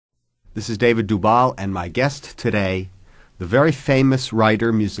This is David Dubal, and my guest today, the very famous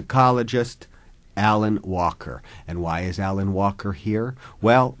writer, musicologist, Alan Walker. And why is Alan Walker here?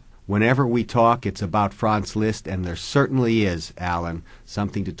 Well, whenever we talk, it's about Franz Liszt, and there certainly is, Alan,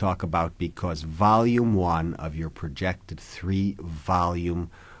 something to talk about, because Volume 1 of your projected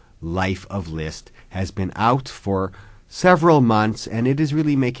 3-volume Life of Liszt has been out for several months, and it is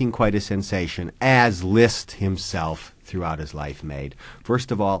really making quite a sensation, as Liszt himself throughout his life made.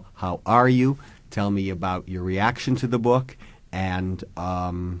 First of all, how are you? Tell me about your reaction to the book, and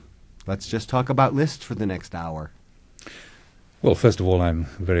let's just talk about Liszt for the next hour. Well, first of all, I'm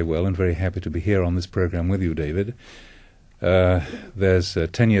very well and very happy to be here on this program with you, David. There's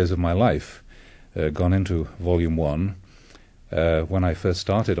 10 years of my life gone into Volume 1. When I first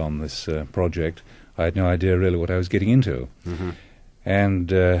started on this project, I had no idea really what I was getting into. Mm-hmm. And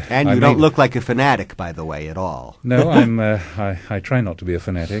you don't look like a fanatic, by the way, at all. No, I try not to be a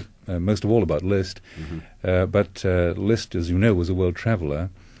fanatic, most of all about Liszt. Mm-hmm. But Liszt, as you know, was a world traveller,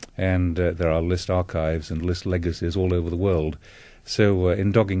 and there are Liszt archives and Liszt legacies all over the world. So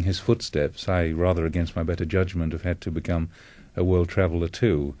in dogging his footsteps, I, rather against my better judgment, have had to become a world traveller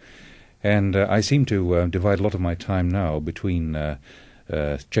too. And I seem to divide a lot of my time now between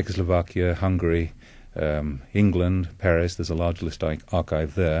Czechoslovakia, Hungary, England, Paris. There's a large Liszt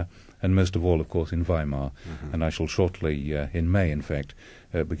archive there, and most of all, of course, in Weimar. Mm-hmm. And I shall shortly, in May, in fact,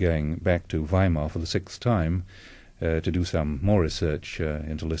 be going back to Weimar for the 6th time to do some more research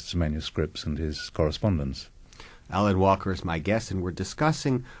into Liszt's manuscripts and his correspondence. Alan Walker is my guest, and we're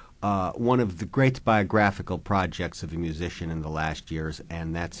discussing one of the great biographical projects of a musician in the last years,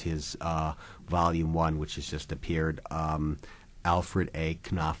 and that's his Volume 1, which has just appeared. Alfred A.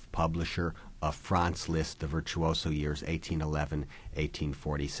 Knopf, publisher of Franz Liszt, The Virtuoso Years,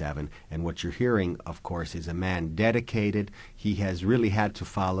 1811-1847. And what you're hearing, of course, is a man dedicated. He has really had to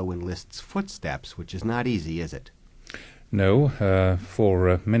follow in Liszt's footsteps, which is not easy, is it? No,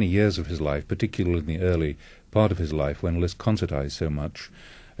 for many years of his life, particularly in the early part of his life, when Liszt concertized so much,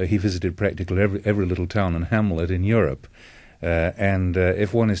 he visited practically every little town and hamlet in Europe. And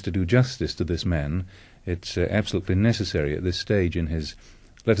if one is to do justice to this man, it's absolutely necessary at this stage in his,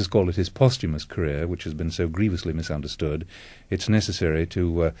 let us call it his posthumous career, which has been so grievously misunderstood. It's necessary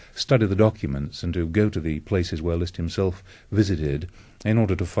to study the documents and to go to the places where Liszt himself visited in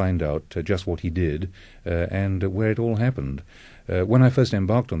order to find out just what he did and where it all happened. When I first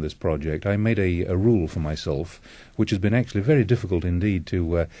embarked on this project, I made a rule for myself, which has been actually very difficult indeed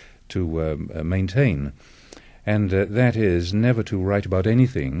to maintain, and that is never to write about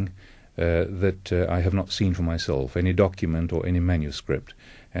anything that I have not seen for myself, any document or any manuscript.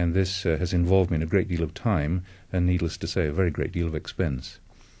 And this has involved me in a great deal of time and, needless to say, a very great deal of expense.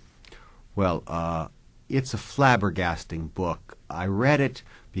 Well, it's a flabbergasting book. I read it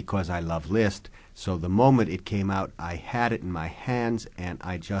because I love Liszt, so the moment it came out, I had it in my hands, and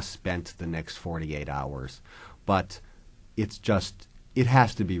I just spent the next 48 hours. But it's just, it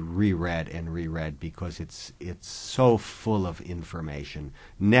has to be reread and reread because it's so full of information.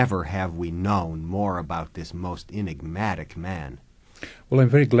 Never have we known more about this most enigmatic man. Well, I'm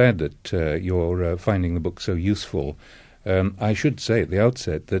very glad that you're finding the book so useful. I should say at the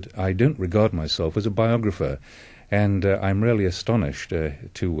outset that I don't regard myself as a biographer, and I'm really astonished to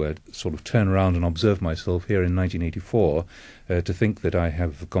sort of turn around and observe myself here in 1984 to think that I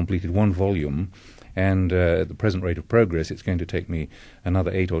have completed 1 volume, and at the present rate of progress it's going to take me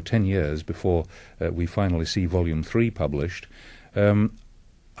another 8 or 10 years before we finally see Volume 3 published.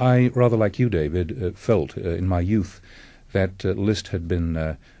 I, rather like you, David, felt in my youth that Liszt had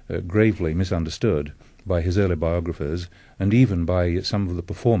been gravely misunderstood by his early biographers and even by some of the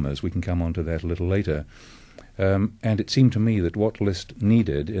performers. We can come on to that a little later. And it seemed to me that what Liszt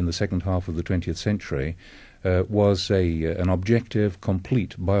needed in the second half of the 20th century was an objective,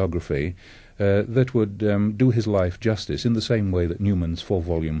 complete biography that would do his life justice in the same way that Newman's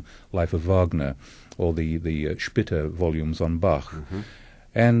 4-volume Life of Wagner or the Spitter volumes on Bach. Mm-hmm.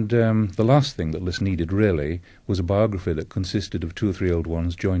 And the last thing that Liszt needed really was a biography that consisted of 2 or 3 old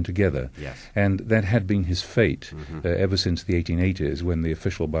ones joined together. Yes. And that had been his fate Mm-hmm. ever since the 1880s when the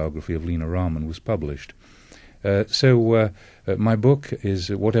official biography of Lina Rahman was published. So my book is,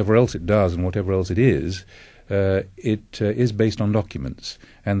 whatever else it does and whatever else it is based on documents,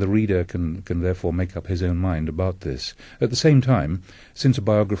 and the reader can therefore make up his own mind about this. At the same time, since a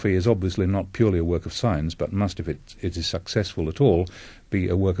biography is obviously not purely a work of science, but must, if it is successful at all, be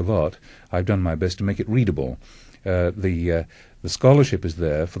a work of art, I've done my best to make it readable. The scholarship is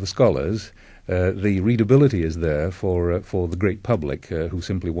there for the scholars. The readability is there for the great public who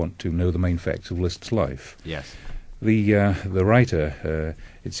simply want to know the main facts of Liszt's life. Yes. the writer,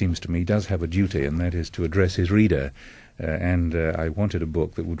 it seems to me, does have a duty, and that is to address his reader. And I wanted a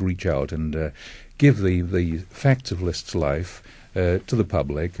book that would reach out and give the facts of Liszt's life to the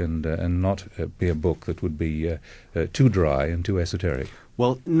public, and not be a book that would be too dry and too esoteric.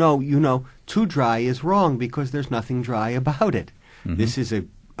 Well, no, too dry is wrong, because there's nothing dry about it. Mm-hmm.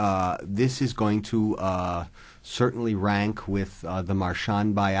 This is going to certainly rank with the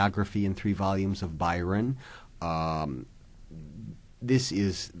Marchand biography in 3 volumes of Byron. This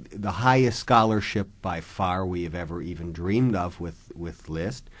is the highest scholarship by far we have ever even dreamed of with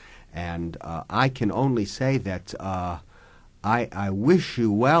Liszt, and I can only say that I wish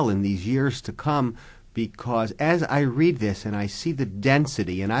you well in these years to come, because as I read this and I see the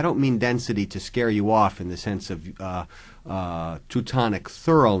density, and I don't mean density to scare you off in the sense of Teutonic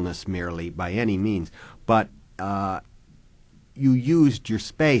thoroughness merely by any means, but you used your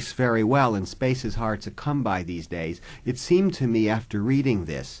space very well, and space is hard to come by these days. It seemed to me after reading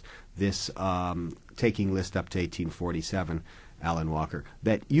this taking Liszt up to 1847, Alan Walker,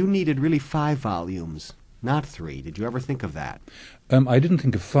 that you needed really 5 volumes, not 3. Did you ever think of that? I didn't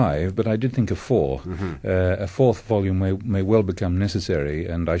think of 5, but I did think of 4. Mm-hmm. A 4th volume may well become necessary,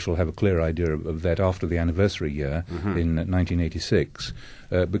 and I shall have a clear idea of that after the anniversary year, mm-hmm. in 1986,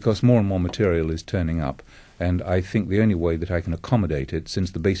 because more and more material is turning up. And I think the only way that I can accommodate it, since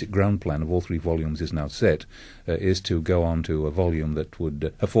the basic ground plan of all 3 volumes is now set, is to go on to a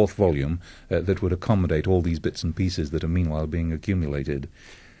 4th volume that would accommodate all these bits and pieces that are meanwhile being accumulated.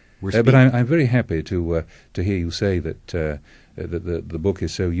 But I'm very happy to hear you say that the book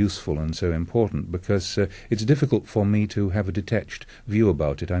is so useful and so important, because it's difficult for me to have a detached view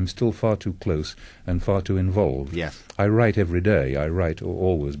about it. I'm still far too close and far too involved. Yes. I write every day. I write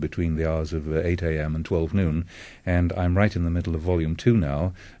always between the hours of 8 a.m. and 12 noon, and I'm right in the middle of Volume 2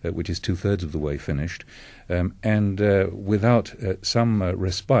 now, which is 2/3 of the way finished. And without some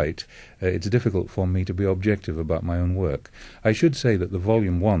respite, it's difficult for me to be objective about my own work. I should say that the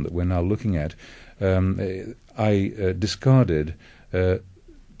Volume 1 that we're now looking at, I discarded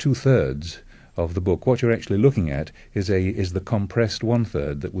 2/3 of the book. What you're actually looking at is the compressed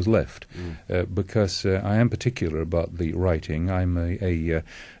 1/3 that was left, because I am particular about the writing. I'm a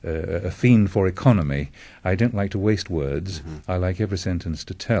fiend for economy. I don't like to waste words. Mm-hmm. I like every sentence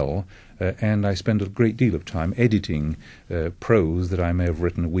to tell, and I spend a great deal of time editing prose that I may have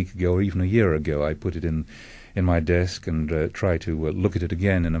written a week ago or even a year ago. I put it in my desk and try to look at it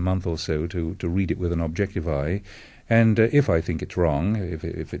again in a month or so to read it with an objective eye. And if I think it's wrong,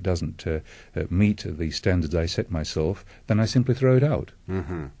 if it doesn't meet the standards I set myself, then I simply throw it out.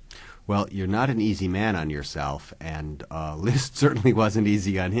 Mm-hmm. Well, you're not an easy man on yourself, and Liszt certainly wasn't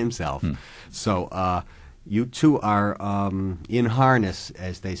easy on himself. So you two are in harness,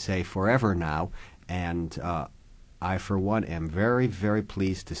 as they say, forever now, and I, for one, am very, very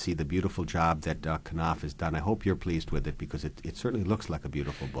pleased to see the beautiful job that Knopf has done. I hope you're pleased with it, because it certainly looks like a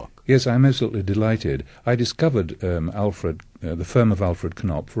beautiful book. Yes, I'm absolutely delighted. I discovered the firm of Alfred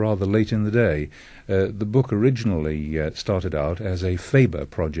Knopf rather late in the day. The book originally started out as a Faber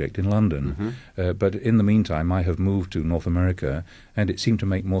project in London, but in the meantime I have moved to North America, and it seemed to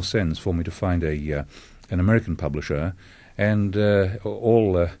make more sense for me to find an American publisher, and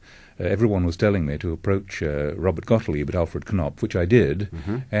everyone was telling me to approach Robert Gottlieb at Alfred Knopf, which I did,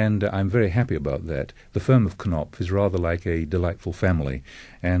 and I'm very happy about that. The firm of Knopf is rather like a delightful family,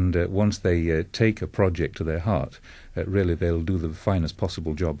 and once they take a project to their heart, really they'll do the finest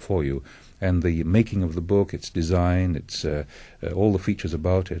possible job for you. And the making of the book, its design, its all the features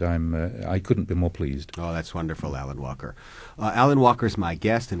about it, I couldn't be more pleased. Oh, that's wonderful, Alan Walker. Alan Walker's my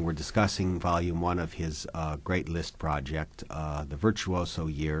guest, and we're discussing Volume 1 of his great Liszt project, The Virtuoso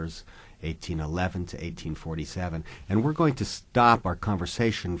Years, 1811 to 1847. And we're going to stop our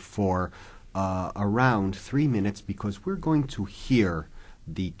conversation for around 3 minutes, because we're going to hear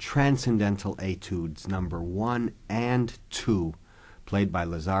the Transcendental Études number 1 and 2, played by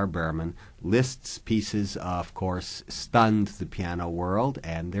Lazar Berman. Liszt's pieces, of course, stunned the piano world,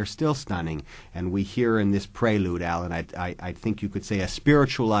 and they're still stunning. And we hear in this prelude, Alan, I think you could say a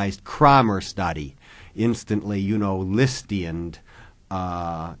spiritualized Kramer study, instantly, Lisztian.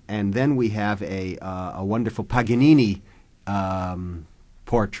 And then we have a wonderful Paganini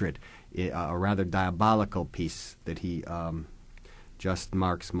portrait, a rather diabolical piece that he just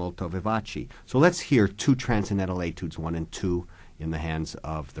marks molto vivace. So let's hear 2 Transcendental Études 1 and 2 in the hands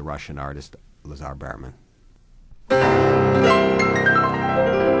of the Russian artist Lazar Berman.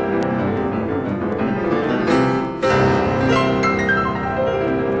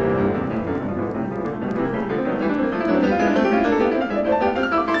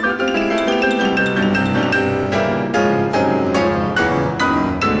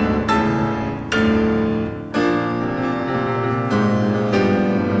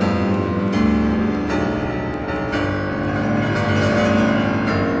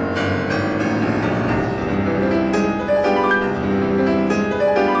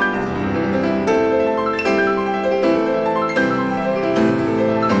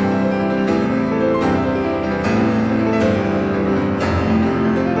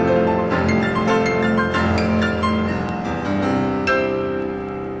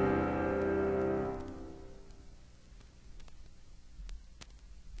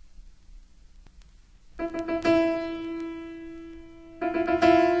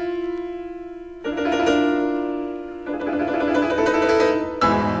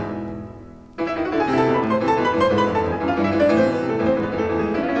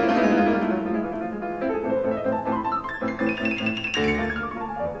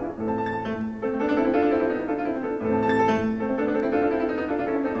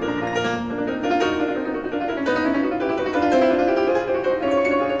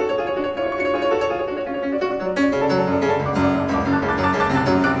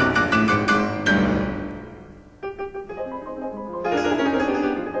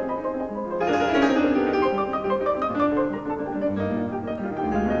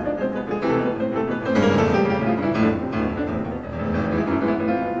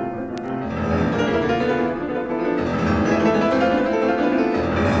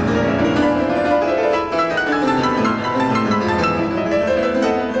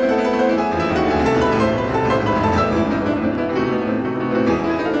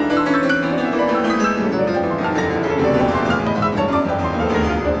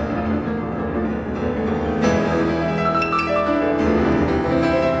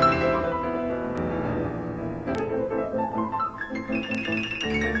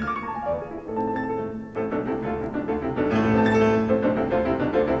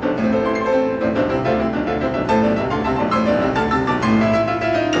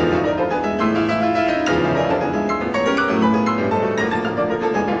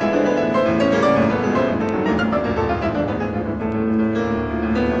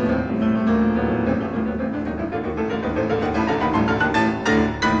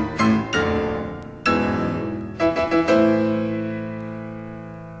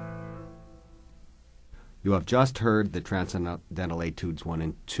 You have just heard the Transcendental Études 1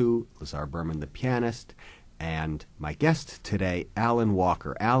 and 2, Lazar Berman, the pianist, and my guest today, Alan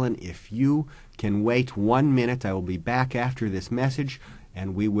Walker. Alan, if you can wait 1 minute, I will be back after this message,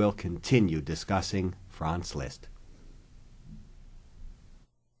 and we will continue discussing Franz Liszt.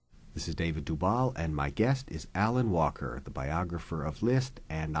 This is David Dubal, and my guest is Alan Walker, the biographer of Liszt,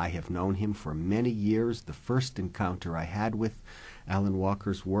 and I have known him for many years. The first encounter I had with Alan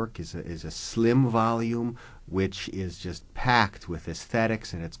Walker's work is a slim volume which is just packed with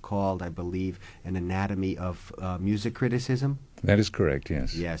aesthetics, and it's called, I believe, An Anatomy of Music Criticism. That is correct,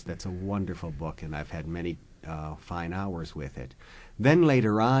 yes. Yes, that's a wonderful book, and I've had many fine hours with it. Then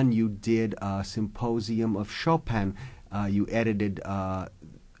later on, you did a symposium of Chopin. You edited a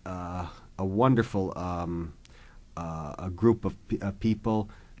wonderful a group of people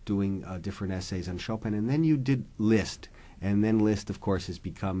doing different essays on Chopin, and then you did Liszt. And then Liszt, of course, has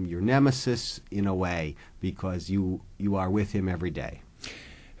become your nemesis in a way because you are with him every day.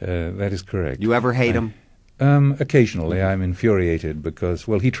 That is correct. You ever hate him? Occasionally. I'm infuriated because,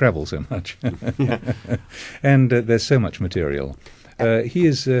 well, he travels so much. And there's so much material. He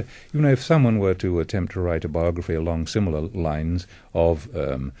is, if someone were to attempt to write a biography along similar lines of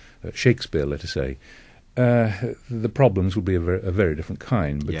Shakespeare, let us say, the problems would be a very different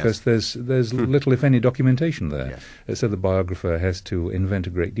kind because there's little, if any, documentation there. Yes. So the biographer has to invent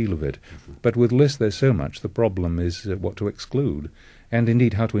a great deal of it. But with Liszt, there's so much. The problem is what to exclude, and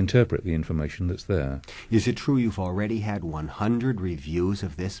indeed how to interpret the information that's there. Is it true you've already had 100 reviews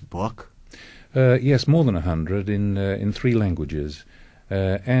of this book? Yes, more than 100 in 3 languages,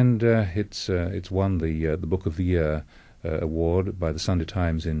 and it's won the Book of the Year award by the Sunday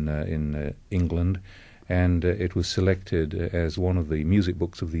Times in England. And it was selected as one of the music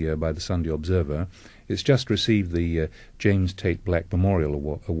books of the year by the Sunday Observer. It's just received the James Tate Black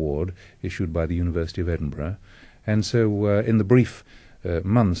Memorial Award issued by the University of Edinburgh. And so in the brief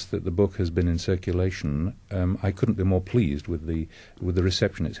months that the book has been in circulation, I couldn't be more pleased with the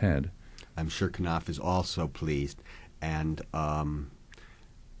reception it's had. I'm sure Knopf is also pleased. And let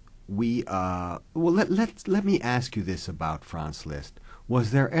me ask you this about Franz Liszt.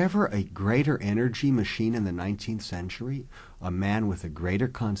 Was there ever a greater energy machine in the 19th century? A man with a greater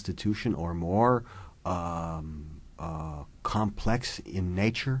constitution or more complex in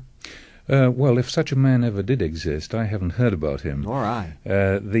nature? Well, if such a man ever did exist, I haven't heard about him. Nor I.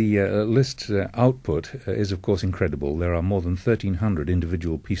 The Liszt's output is, of course, incredible. There are more than 1,300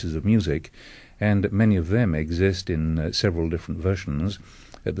 individual pieces of music, and many of them exist in several different versions.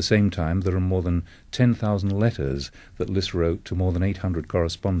 At the same time, there are more than 10,000 letters that Liszt wrote to more than 800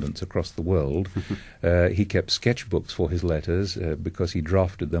 correspondents across the world. He kept sketchbooks for his letters because he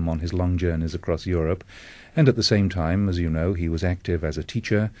drafted them on his long journeys across Europe. And at the same time, as you know, he was active as a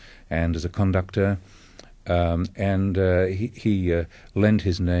teacher and as a conductor. He lent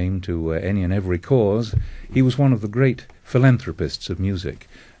his name to any and every cause. He was one of the great philanthropists of music,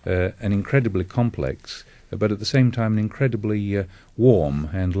 an incredibly complex but at the same time an incredibly warm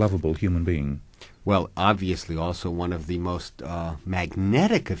and lovable human being. Well, obviously also one of the most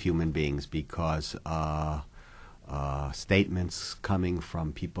magnetic of human beings because statements coming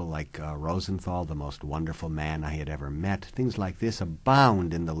from people like Rosenthal, the most wonderful man I had ever met, things like this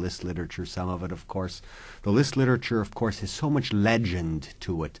abound in the Liszt literature. Some of it, of course, the Liszt literature, of course, has so much legend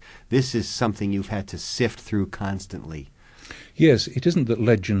to it. This is something you've had to sift through constantly. Yes, it isn't that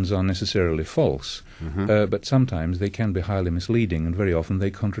legends are necessarily false, but sometimes they can be highly misleading, and very often they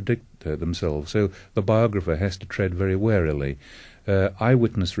contradict themselves. So the biographer has to tread very warily.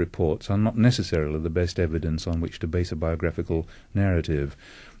 Eyewitness reports are not necessarily the best evidence on which to base a biographical narrative.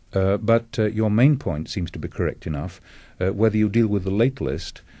 But your main point seems to be correct enough. Whether you deal with the late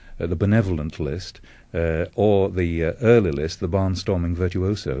Liszt, the benevolent Liszt, or the early Liszt, the barnstorming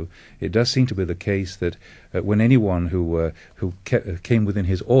virtuoso, it does seem to be the case that when anyone who came within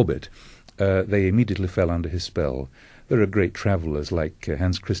his orbit, they immediately fell under his spell. There are great travellers like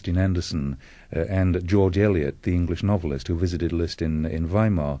Hans Christian Andersen and George Eliot, the English novelist who visited Liszt in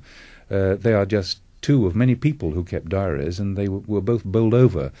Weimar. They are just two of many people who kept diaries, and they were both bowled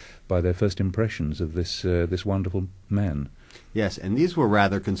over by their first impressions of this wonderful man. Yes, and these were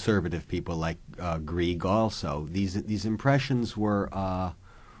rather conservative people like Grieg also. These impressions were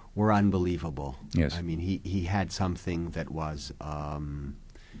unbelievable. Yes. I mean, he had something that was,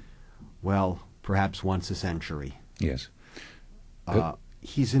 perhaps once a century. Yes.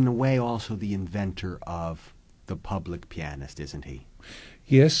 He's in a way also the inventor of the public pianist, isn't he?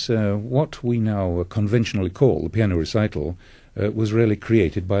 Yes, what we now conventionally call the piano recital was really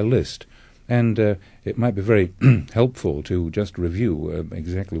created by Liszt. And it might be very helpful to just review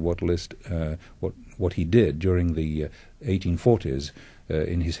exactly what Liszt what he did during the 1840s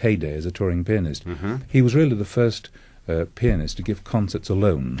in his heyday as a touring pianist. He was really the first pianist to give concerts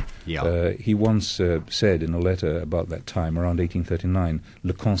alone. Yeah. He once said in a letter about that time, around 1839,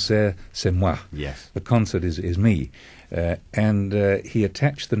 "Le concert, c'est moi." Yes. The concert is me. And he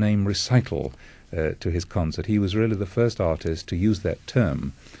attached the name recital to his concert. He was really the first artist to use that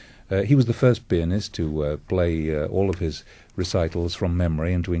term. He was the first pianist to play all of his recitals from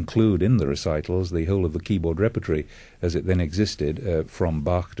memory and to include in the recitals the whole of the keyboard repertory as it then existed, from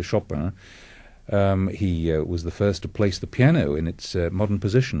Bach to Chopin. He was the first to place the piano in its modern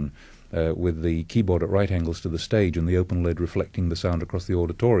position, with the keyboard at right angles to the stage and the open lid reflecting the sound across the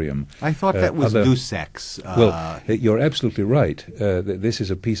auditorium. I thought that was Dussek's. Well, you're absolutely right. This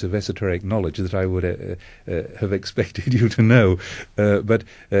is a piece of esoteric knowledge that I would have expected you to know. But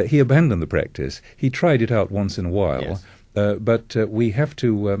he abandoned the practice. He tried it out once in a while. Yes. But we have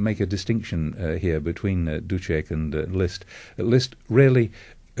to make a distinction here between Dussek and Liszt. Liszt really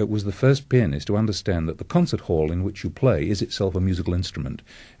was the first pianist to understand that the concert hall in which you play is itself a musical instrument,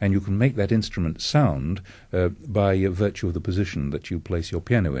 and you can make that instrument sound by virtue of the position that you place your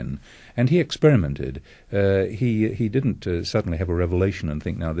piano in. And he experimented. He didn't suddenly have a revelation and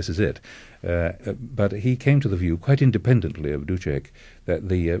think, now this is it. But he came to the view, quite independently of Dussek, that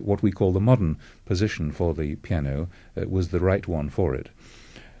the what we call the modern position for the piano was the right one for it.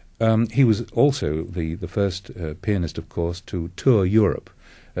 He was also the first pianist, of course, to tour Europe.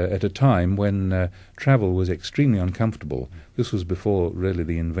 At a time when travel was extremely uncomfortable. This was before really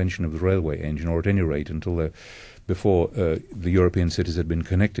the invention of the railway engine, or at any rate before the European cities had been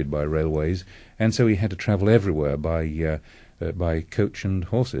connected by railways, and so he had to travel everywhere by coach and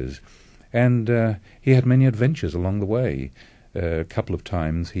horses. And he had many adventures along the way. A couple of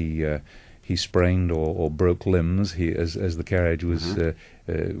times he sprained or broke limbs as the carriage was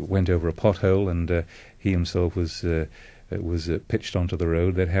went over a pothole, and he himself was pitched onto the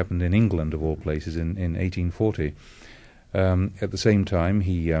road. That happened in England, of all places, in 1840. At the same time,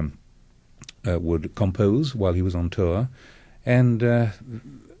 he would compose while he was on tour, and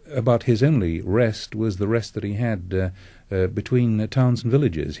about his only rest was the rest that he had between towns and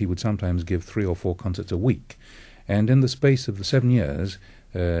villages. He would sometimes give 3 or 4 concerts a week, and in the space of the 7 years,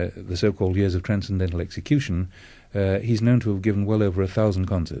 the so-called years of transcendental execution, he's known to have given well over 1,000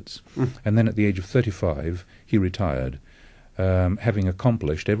 concerts. And then at the age of 35, he retired, having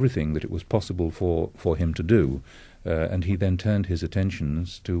accomplished everything that it was possible for him to do, and he then turned his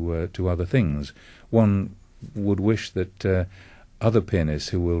attentions to other things. One would wish that other pianists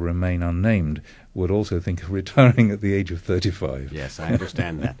who will remain unnamed would also think of retiring at the age of 35. Yes, I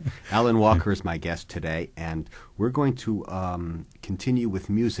understand that. Alan Walker is my guest today, and we're going to continue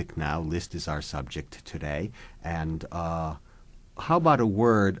with music now. Liszt is our subject today, and how about a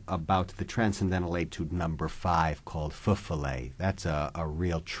word about the Transcendental Etude number 5 called Fufele? That's a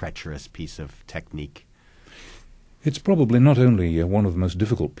real treacherous piece of technique. It's probably not only one of the most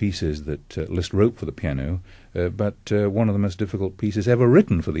difficult pieces that Liszt wrote for the piano, but one of the most difficult pieces ever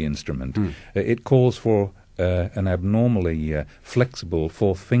written for the instrument. It calls for an abnormally flexible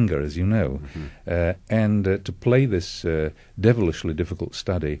fourth finger, as you know, and to play this devilishly difficult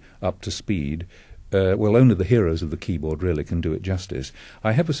study up to speed, well, only the heroes of the keyboard really can do it justice.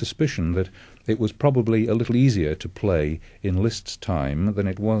 I have a suspicion that it was probably a little easier to play in Liszt's time than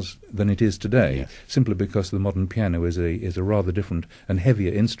it is today, yes, simply because the modern piano is a rather different and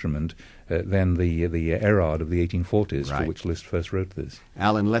heavier instrument than the Erard of the 1840s, right, for which Liszt first wrote this.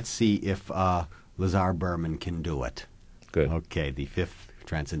 Alan, let's see if Lazar Berman can do it. Good. Okay, the 5th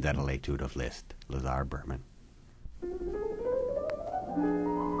Transcendental Etude of Liszt, Lazar Berman.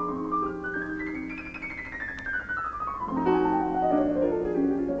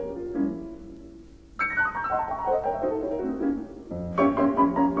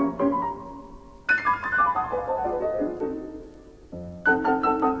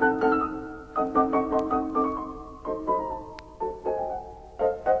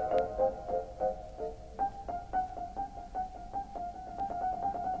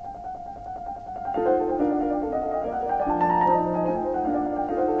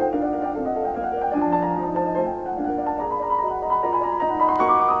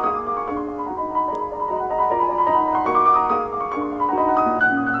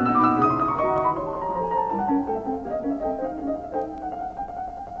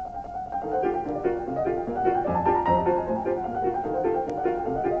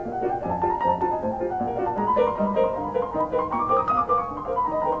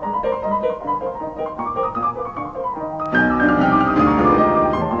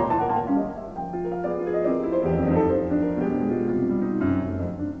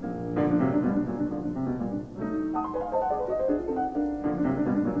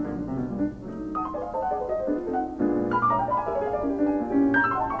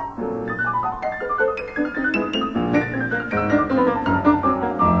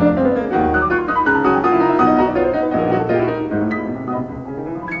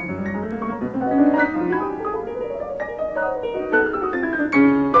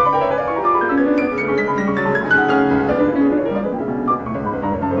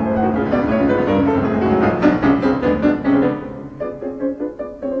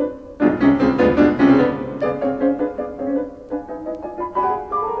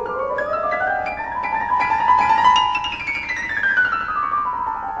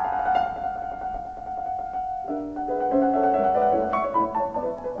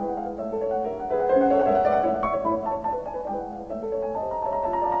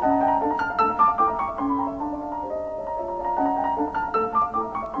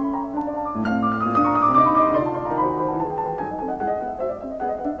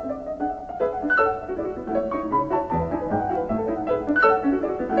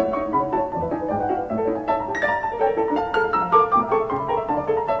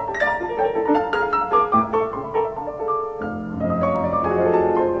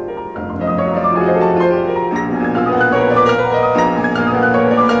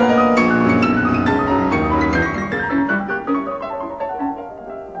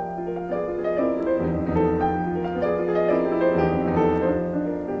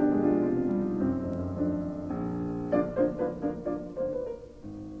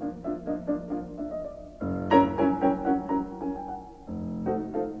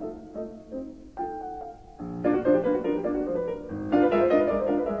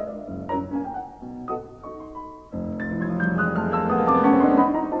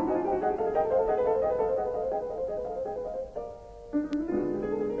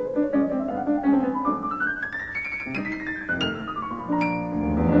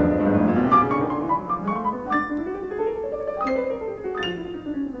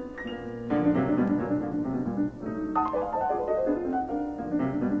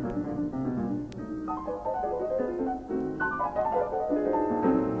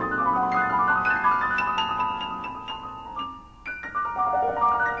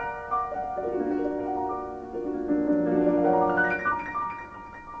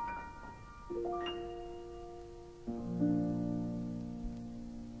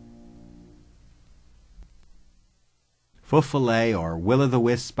 Feuilleté or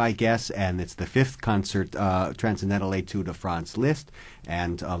Will-o'-the-Wisp, I guess, and it's the fifth concert, Transcendental Études of Liszt,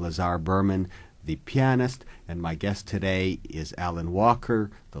 and Lazar Berman, the pianist, and my guest today is Alan Walker,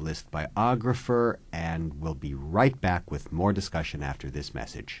 the Liszt biographer, and we'll be right back with more discussion after this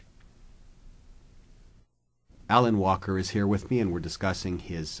message. Alan Walker is here with me, and we're discussing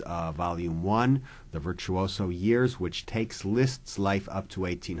his Volume 1, The Virtuoso Years, which takes Liszt's life up to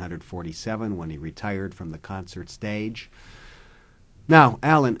 1847 when he retired from the concert stage. Now,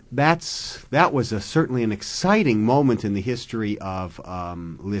 Alan, that was certainly an exciting moment in the history of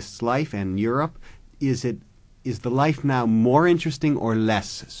Liszt's life and Europe. Is the life now more interesting or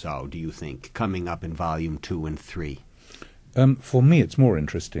less so, do you think, coming up in Volume 2 and 3? For me, it's more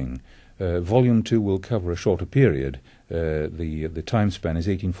interesting. Volume 2 will cover a shorter period. The time span is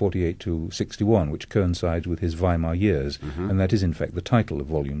 1848 to 61, which coincides with his Weimar years, and that is in fact the title of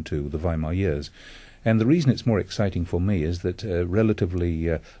Volume 2, the Weimar years. And the reason it's more exciting for me is that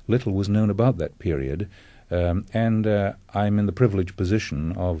relatively little was known about that period, and I'm in the privileged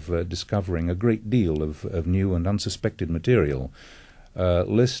position of discovering a great deal of new and unsuspected material.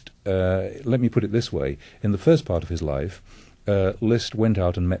 Liszt, let me put it this way, in the first part of his life, Liszt went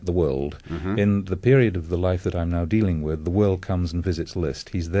out and met the world. In the period of the life that I'm now dealing with, the world comes and visits Liszt.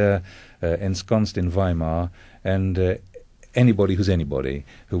 He's there ensconced in Weimar, and anybody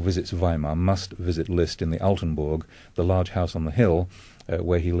who visits Weimar must visit Liszt in the Altenburg, the large house on the hill,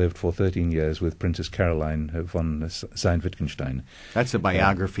 where he lived for 13 years with Princess Caroline von Sayn-Wittgenstein. That's a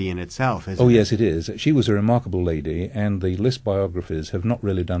biography in itself, isn't it? Oh, yes, it is. She was a remarkable lady, and the Liszt biographies have not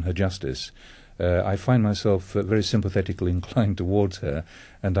really done her justice. I find myself very sympathetically inclined towards her,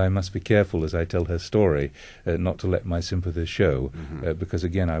 and I must be careful as I tell her story not to let my sympathies show, because,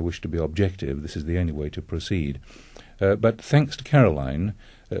 again, I wish to be objective. This is the only way to proceed. But thanks to Caroline,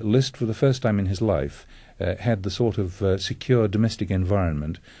 Liszt, for the first time in his life, had the sort of secure domestic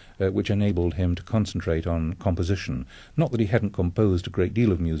environment which enabled him to concentrate on composition. Not that he hadn't composed a great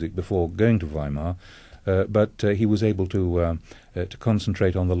deal of music before going to Weimar, but he was able to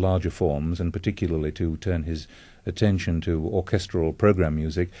concentrate on the larger forms, and particularly to turn his attention to orchestral program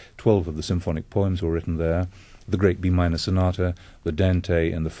music. 12 of the symphonic poems were written there. The great B minor sonata, the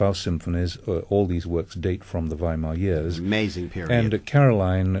Dante, and the Faust symphonies, all these works date from the Weimar years. Amazing period. And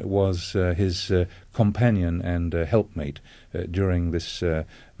Caroline was his companion and helpmate during this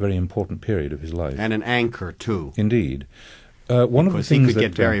very important period of his life. And an anchor, too. Indeed. One of the things he could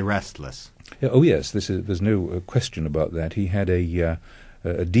get very restless. Oh yes, there's no question about that. He had a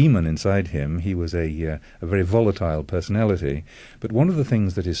demon inside him. He was a very volatile personality. But one of the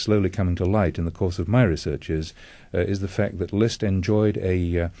things that is slowly coming to light in the course of my researches is the fact that Liszt enjoyed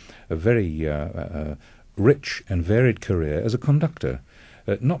a very rich and varied career as a conductor.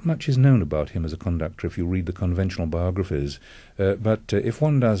 Not much is known about him as a conductor if you read the conventional biographies, but if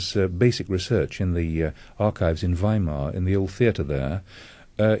one does basic research in the archives in Weimar, in the old theatre there,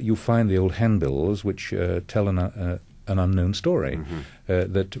 you find the old handbills which tell an unknown story,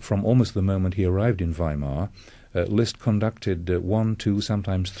 that from almost the moment he arrived in Weimar, Liszt conducted 1, 2,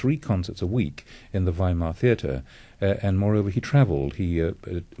 sometimes 3 concerts a week in the Weimar theatre, and moreover he travelled. He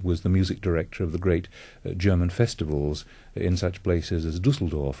was the music director of the great German festivals in such places as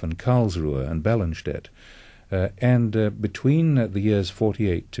Düsseldorf and Karlsruhe and Ballenstedt. And between the years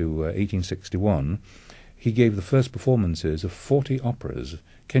 48 to 1861, he gave the first performances of 40 operas.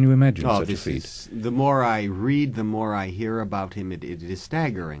 Can you imagine such a feat? The more I read, the more I hear about him. It is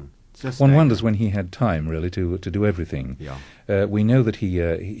staggering. One wonders when he had time, really, to do everything. Yeah. We know that he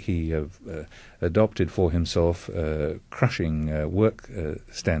adopted for himself crushing work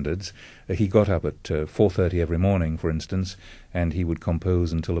standards. He got up at 4:30 every morning, for instance, and he would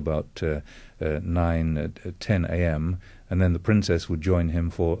compose until about 9, 10 a.m., and then the princess would join him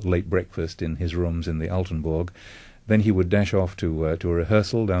for late breakfast in his rooms in the Altenburg. Then he would dash off to a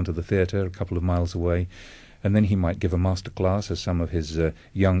rehearsal down to the theatre a couple of miles away, and then he might give a master class as some of his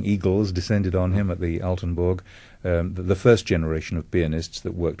young eagles descended on him at the Altenburg. The first generation of pianists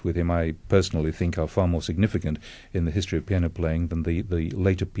that worked with him, I personally think, are far more significant in the history of piano playing than the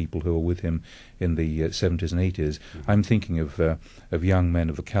later people who were with him in the 70s and 80s. I'm thinking of young men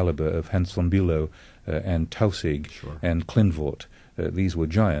of the caliber of Hans von Bülow and Tausig and Klindworth. These were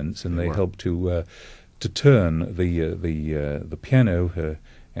giants, and they helped to turn the piano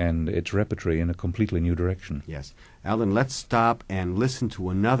and its repertory in a completely new direction. Yes. Alan, let's stop and listen to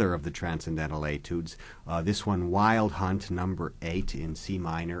another of the Transcendental Etudes. This one, Wild Hunt, number 8 in C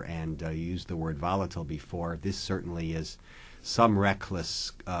minor, and you used the word volatile before. This certainly is some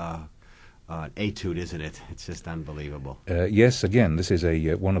reckless etude, isn't it? It's just unbelievable. Yes, again, this is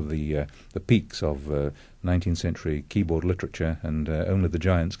one of the peaks of 19th century keyboard literature, and only the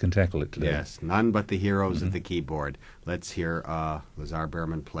giants can tackle it today. Yes, none but the heroes of the keyboard. Let's hear Lazar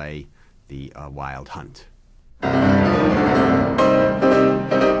Berman play the Wild Hunt.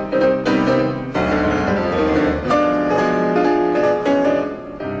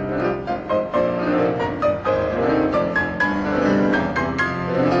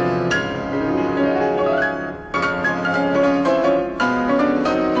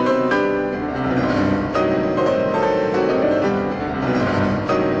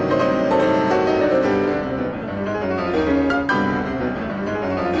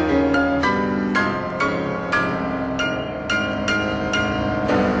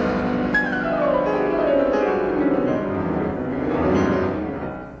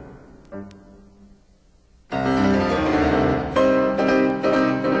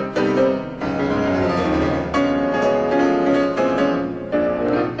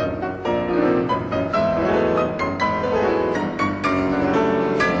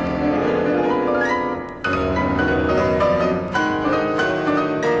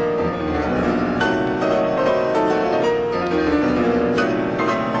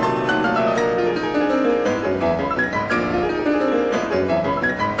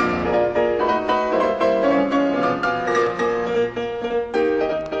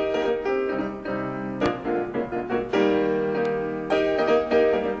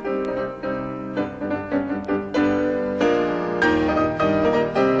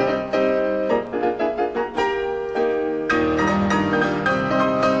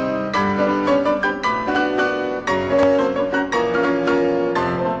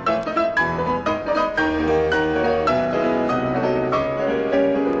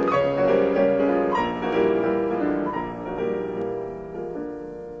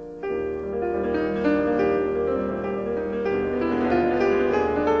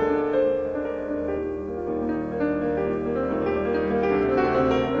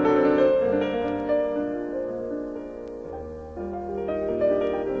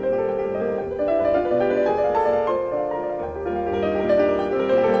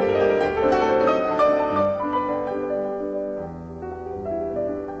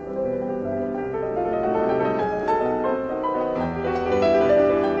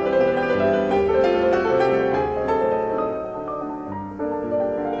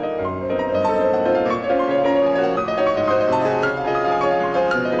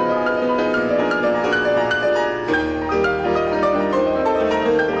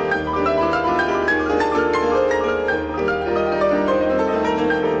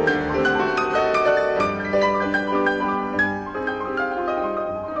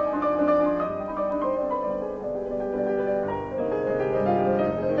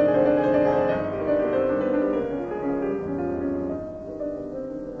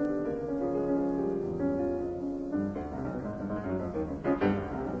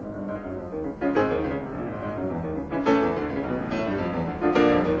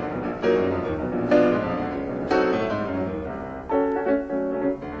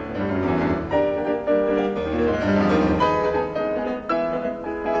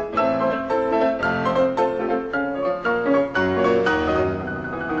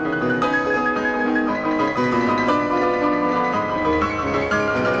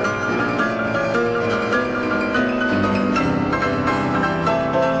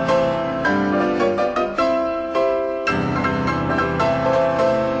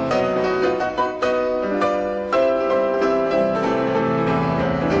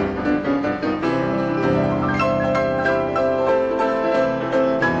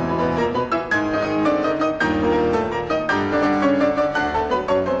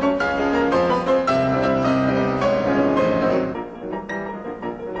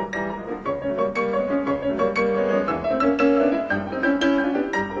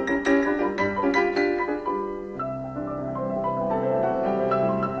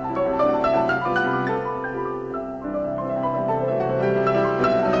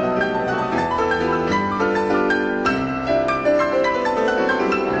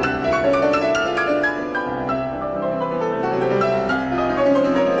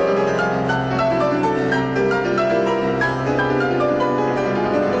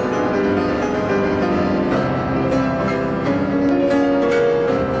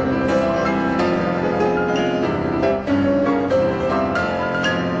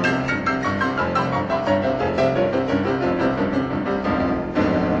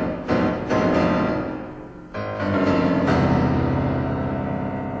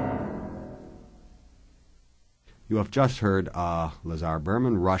 You have just heard Lazar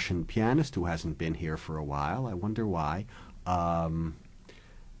Berman, Russian pianist who hasn't been here for a while. I wonder why.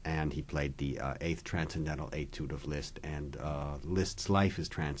 And he played the Eighth Transcendental Etude of Liszt, and Liszt's life is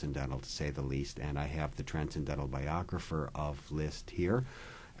transcendental, to say the least. And I have the transcendental biographer of Liszt here,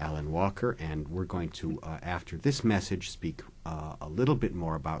 Alan Walker, and we're going to, after this message, speak a little bit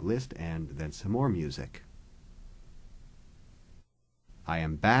more about Liszt and then some more music. I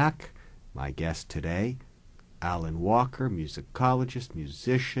am back. My guest today, Alan Walker, musicologist,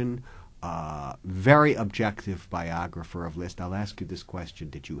 musician, very objective biographer of Liszt. I'll ask you this question.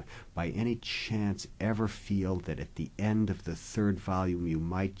 Did you, by any chance, ever feel that at the end of the third volume you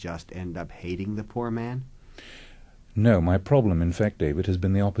might just end up hating the poor man? No, my problem, in fact, David, has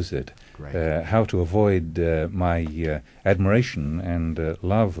been the opposite. How to avoid my admiration and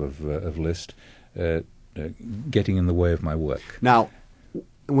love of Liszt getting in the way of my work. Now,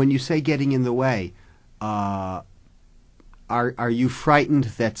 when you say getting in the way, are you frightened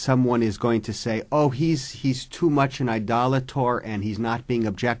that someone is going to say, "Oh, he's too much an idolator and he's not being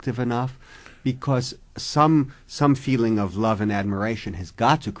objective enough"? Because some feeling of love and admiration has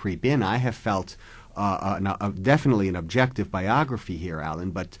got to creep in. I have felt definitely an objective biography here,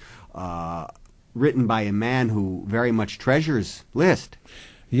 Alan, but written by a man who very much treasures Liszt.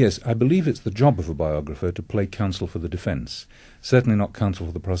 Yes, I believe it's the job of a biographer to play counsel for the defense, certainly not counsel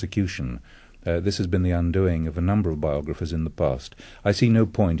for the prosecution. This has been the undoing of a number of biographers in the past. I see no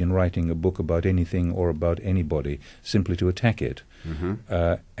point in writing a book about anything or about anybody simply to attack it.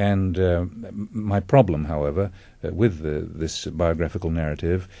 My problem, however, with this biographical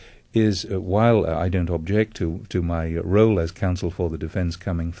narrative is while I don't object to my role as counsel for the defense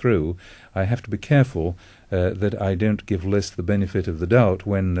coming through, I have to be careful that I don't give Liszt the benefit of the doubt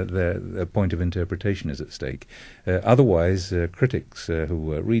when the point of interpretation is at stake. Otherwise, critics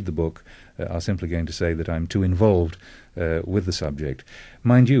who read the book are simply going to say that I'm too involved with the subject.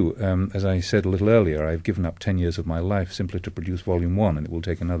 Mind you, as I said a little earlier, I've given up 10 years of my life simply to produce Volume 1, and it will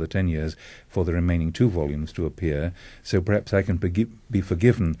take another 10 years for the remaining 2 volumes to appear, so perhaps I can be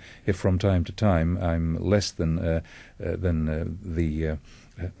forgiven if from time to time I'm less than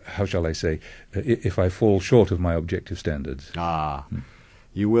how shall I say, if I fall short of my objective standards.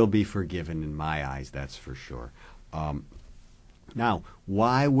 You will be forgiven in my eyes, that's for sure. Now,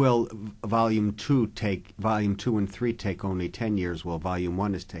 why will Volume 2 and 3 take only 10 years while Volume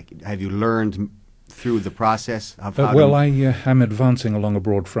 1 is taking? Have you learned through the process of how I'm advancing along a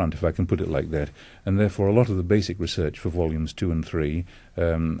broad front, if I can put it like that, and therefore a lot of the basic research for Volumes 2 and 3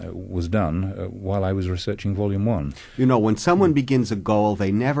 was done while I was researching Volume 1. You know, when someone begins a goal,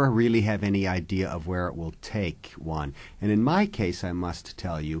 they never really have any idea of where it will take one. And in my case, I must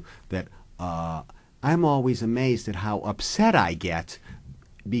tell you that I'm always amazed at how upset I get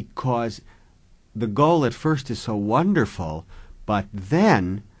because the goal at first is so wonderful, but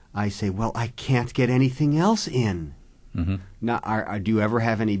then I say, well, I can't get anything else in. Now, do you ever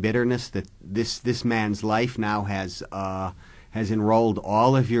have any bitterness that this man's life now has enrolled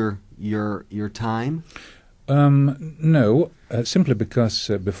all of your time? No, simply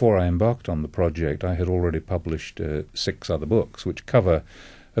because before I embarked on the project, I had already published 6 other books which cover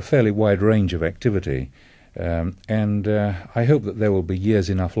a fairly wide range of activity. And I hope that there will be years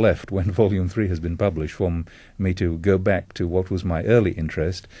enough left when Volume 3 has been published for me to go back to what was my early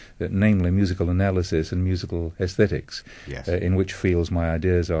interest, namely musical analysis and musical aesthetics, in which fields my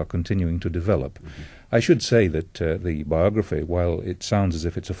ideas are continuing to develop. I should say that the biography, while it sounds as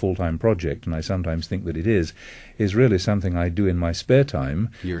if it's a full-time project, and I sometimes think that it is really something I do in my spare time.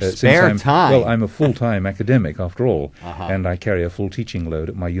 Your spare time? Well, I'm a full-time academic, after all, and I carry a full teaching load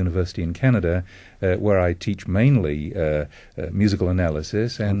at my university in Canada, where I teach mainly musical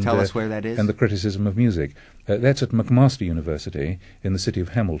analysis and tell us where that is? And the criticism of music. That's at McMaster University in the city of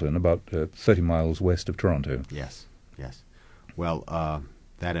Hamilton, about 30 miles west of Toronto. Yes. Well,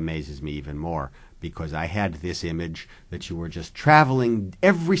 that amazes me even more, because I had this image that you were just traveling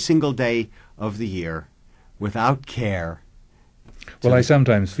every single day of the year without care. Well, I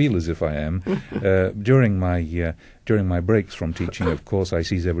sometimes feel as if I am. During my breaks from teaching, of course, I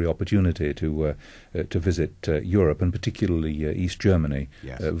seize every opportunity to visit Europe, and particularly East Germany,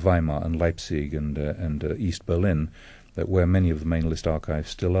 Weimar and Leipzig and East Berlin, where many of the main Liszt archives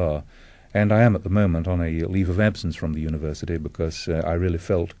still are. And I am at the moment on a leave of absence from the university because I really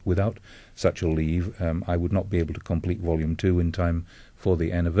felt without such a leave I would not be able to complete Volume 2 in time for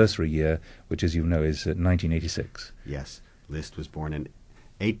the anniversary year, which, as you know, is 1986. Yes. Liszt was born in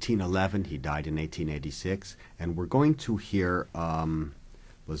 1811. He died in 1886. And we're going to hear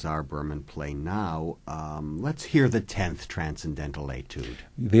Lazar Berman play now. Let's hear the 10th Transcendental Etude.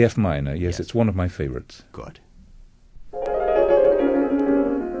 The F minor, yes, it's one of my favorites. Good.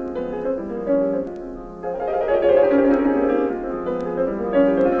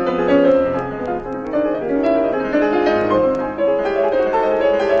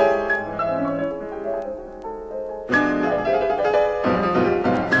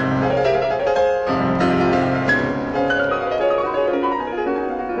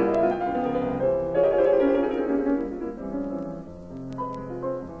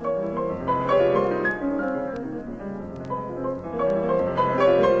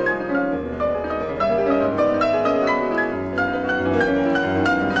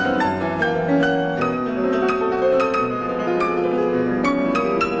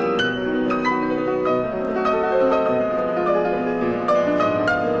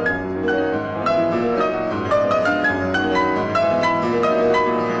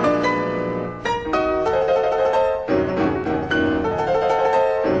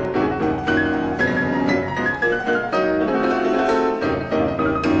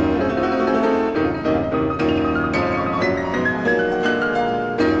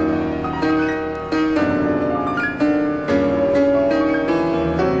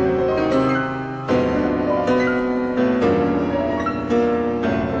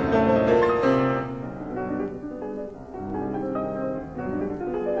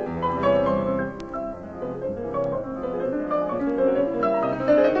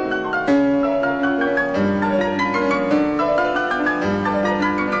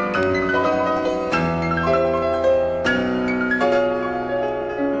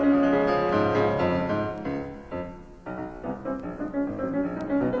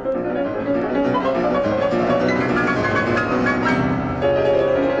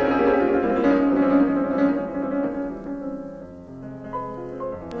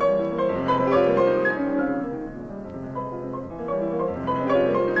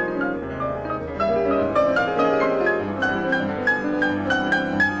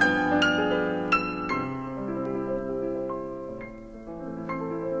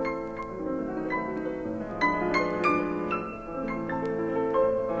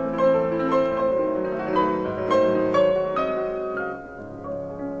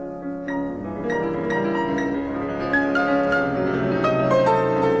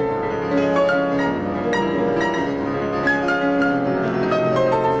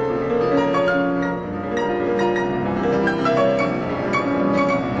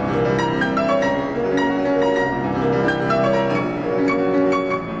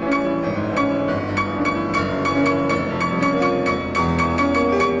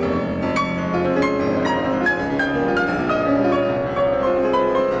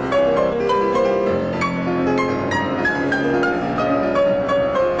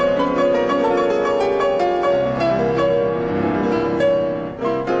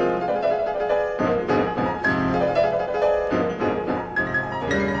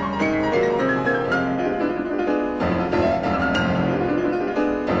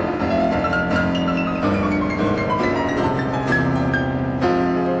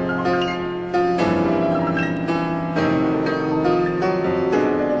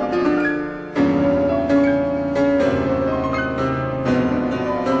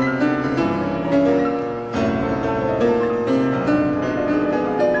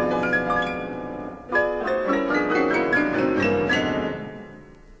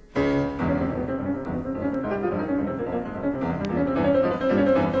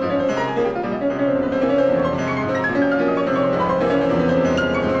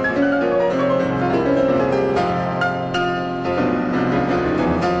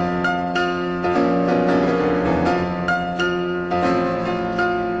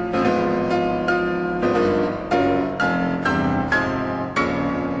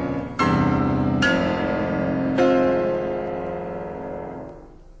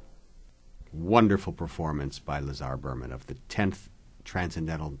 wonderful performance by Lazar Berman of the 10th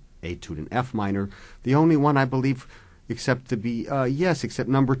Transcendental Etude in F minor, the only one, I believe, except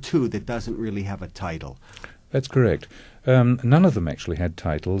number 2, that doesn't really have a title. That's correct. None of them actually had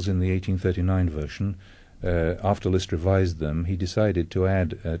titles in the 1839 version. After Liszt revised them, he decided to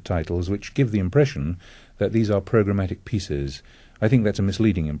add titles which give the impression that these are programmatic pieces. I think that's a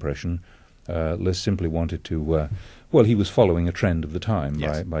misleading impression. Liszt simply wanted to, he was following a trend of the time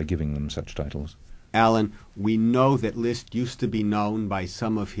by giving them such titles. Alan, we know that Liszt used to be known by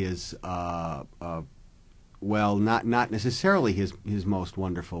some of his, not necessarily his most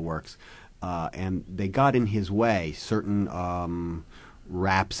wonderful works, and they got in his way, certain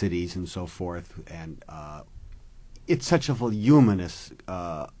rhapsodies and so forth, and it's such a voluminous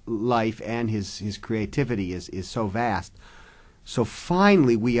life, and his creativity is so vast. So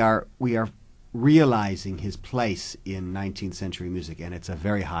finally we are realizing his place in 19th century music, and it's a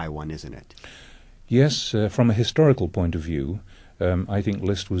very high one, isn't it? Yes, from a historical point of view, I think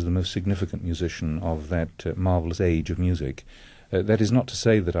Liszt was the most significant musician of that marvelous age of music. That is not to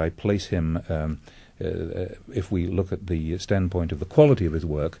say that I place him, if we look at the standpoint of the quality of his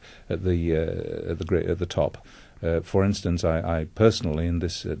work, at the top. For instance, I personally, in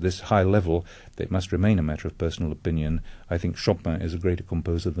this high level, it must remain a matter of personal opinion, I think Chopin is a greater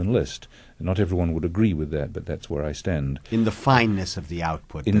composer than Liszt. Not everyone would agree with that, but that's where I stand. In the fineness of the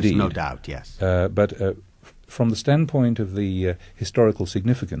output, Indeed. There's no doubt, yes. But from the standpoint of the historical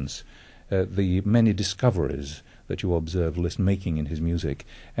significance, the many discoveries that you observe Liszt making in his music,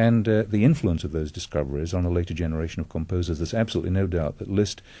 and the influence of those discoveries on a later generation of composers. There's absolutely no doubt that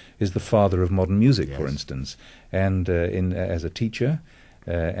Liszt is the father of modern music, yes, for instance, and as a teacher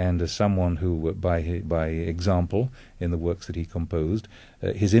and as someone who, by example, in the works that he composed,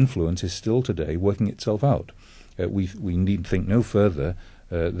 his influence is still today working itself out. We need think no further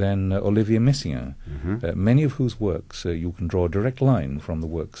than Olivier Messiaen, many of whose works you can draw a direct line from the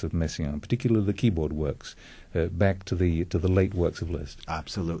works of Messiaen, particularly the keyboard works, back to the late works of Liszt.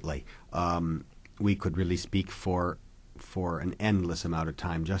 Absolutely. We could really speak for an endless amount of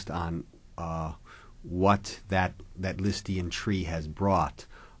time just on what that Lisztian tree has brought.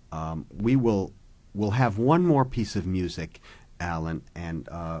 We'll have one more piece of music, Alan, and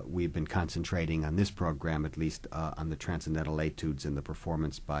we've been concentrating on this program, at least, on the Transcendental Etudes and the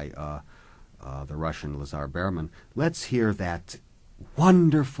performance by the Russian Lazar Berman. Let's hear that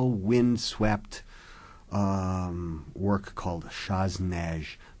wonderful windswept work called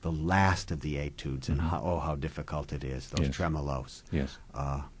Chaznège, the last of the Etudes, and how difficult it is, those tremolos. Yes.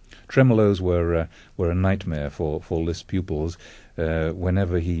 Tremolos were a nightmare for Liszt pupils.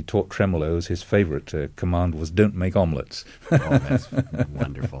 Whenever he taught tremolos, his favorite command was, "Don't make omelets." Oh, that's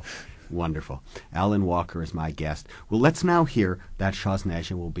wonderful. Wonderful. Alan Walker is my guest. Well, let's now hear that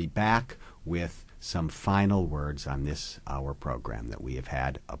Chaznège, and we'll be back with some final words on this hour program that we have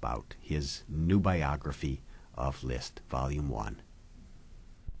had about his new biography of Liszt, Volume 1.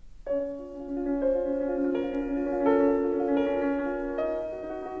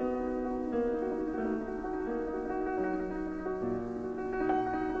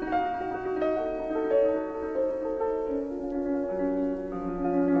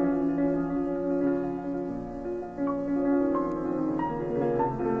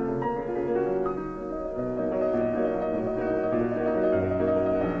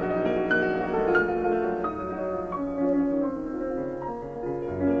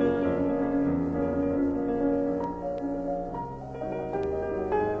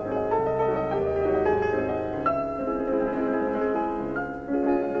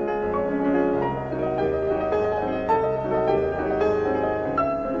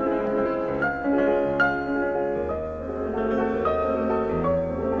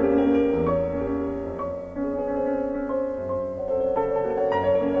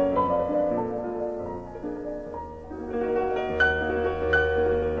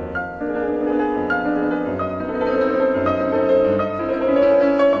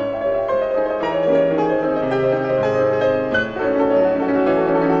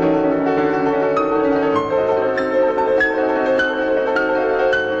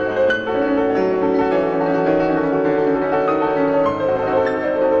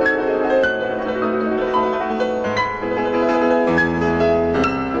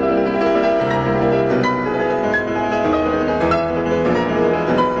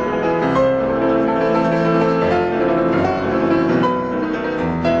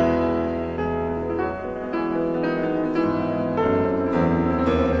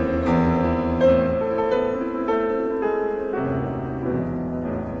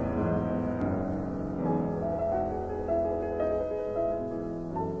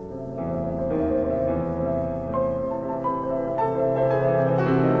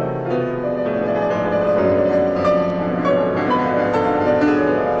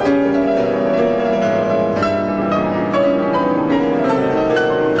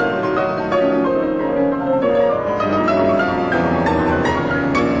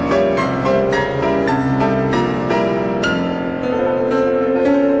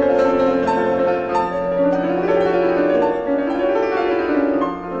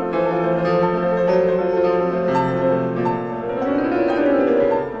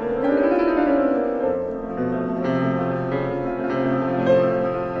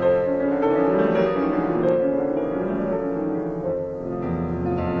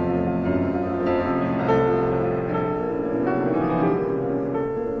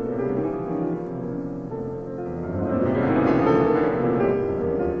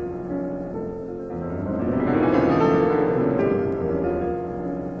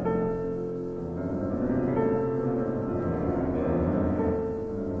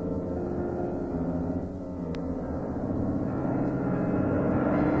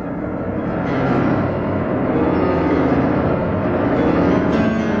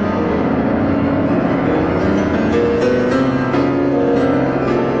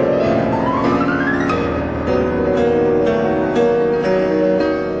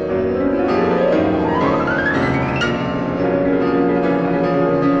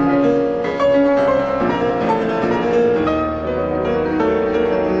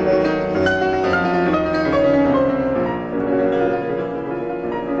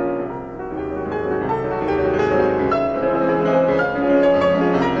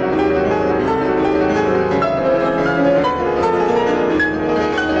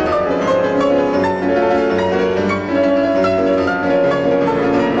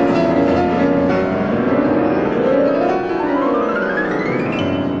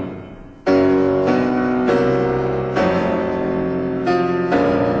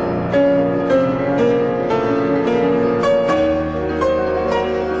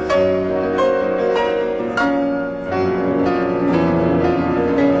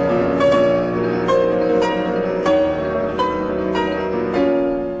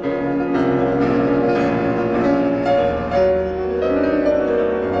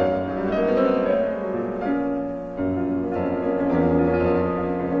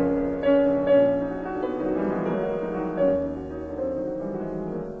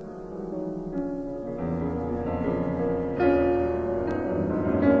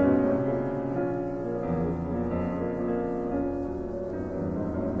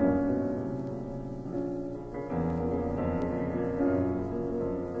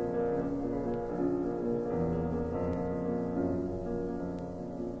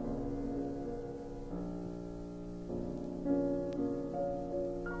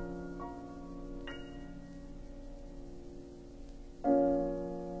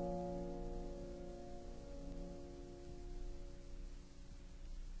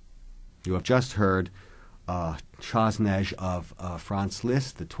 You have just heard Chasnege of Franz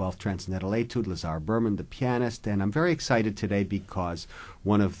Liszt, the 12th Transcendental Etude, Lazar Berman, the pianist, and I'm very excited today because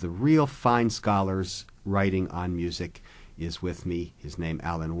one of the real fine scholars writing on music is with me. His name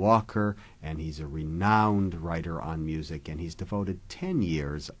Alan Walker, and he's a renowned writer on music, and he's devoted 10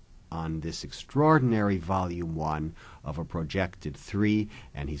 years on this extraordinary Volume 1 of a projected 3,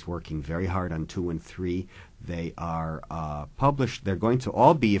 and he's working very hard on 2 and 3. They are published. They're going to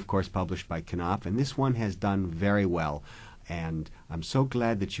all be, of course, published by Knopf, and this one has done very well. And I'm so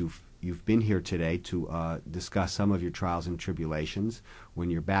glad that you've been here today to discuss some of your trials and tribulations. When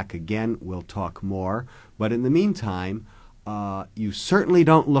you're back again, we'll talk more. But in the meantime, you certainly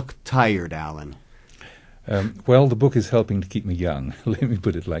don't look tired, Alan. Well, the book is helping to keep me young. Let me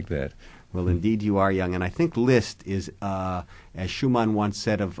put it like that. Well, indeed you are young, and I think Liszt is, as Schumann once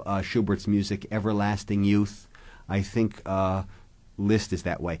said of Schubert's music, everlasting youth. I think Liszt is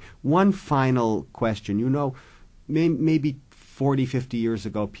that way. One final question. You know, maybe 40, 50 years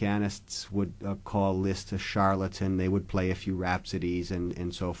ago, pianists would call Liszt a charlatan. They would play a few rhapsodies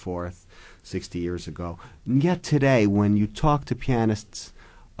and so forth 60 years ago. And yet today, when you talk to pianists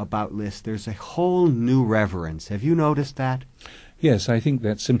about Liszt, there's a whole new reverence. Have you noticed that? Yes, I think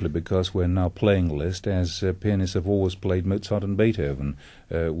that's simply because we're now playing Liszt as pianists have always played Mozart and Beethoven,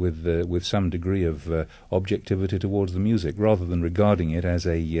 with some degree of objectivity towards the music, rather than regarding it as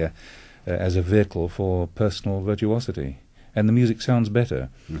a vehicle for personal virtuosity. And the music sounds better.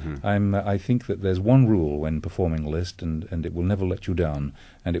 Mm-hmm. I think that there's one rule when performing Liszt, and it will never let you down,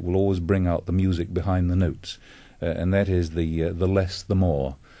 and it will always bring out the music behind the notes, and that is the less the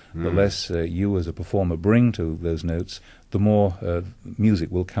more. The less you as a performer bring to those notes, the more music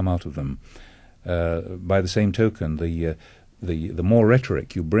will come out of them. By the same token, the more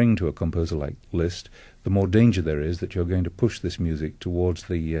rhetoric you bring to a composer like Liszt, the more danger there is that you're going to push this music towards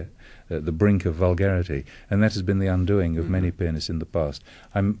the brink of vulgarity, and that has been the undoing of many pianists in the past.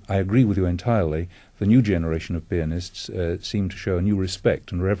 I agree with you entirely. The new generation of pianists seem to show a new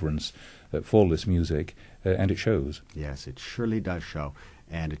respect and reverence for this music, and it shows. Yes, it surely does show.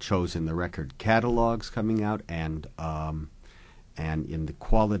 And it shows in the record catalogs coming out and in the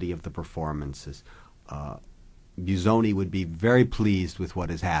quality of the performances. Busoni would be very pleased with what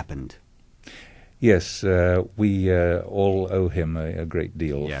has happened. Yes, we all owe him a great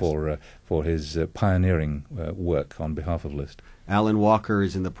deal. Yes. For his pioneering work on behalf of Liszt. Alan Walker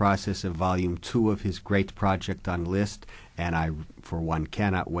is in the process of Volume 2 of his great project on Liszt, and I, for one,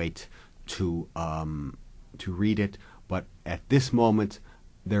 cannot wait to read it. But at this moment,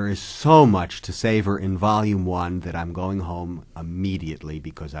 there is so much to savor in Volume 1 that I'm going home immediately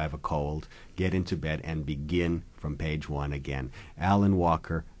because I have a cold, get into bed, and begin from page 1 again. Alan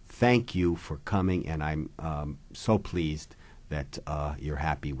Walker, thank you for coming, and I'm so pleased that you're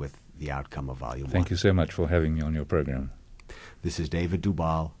happy with the outcome of Volume 1. Thank you so much for having me on your program. This is David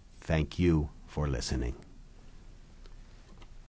Dubal. Thank you for listening.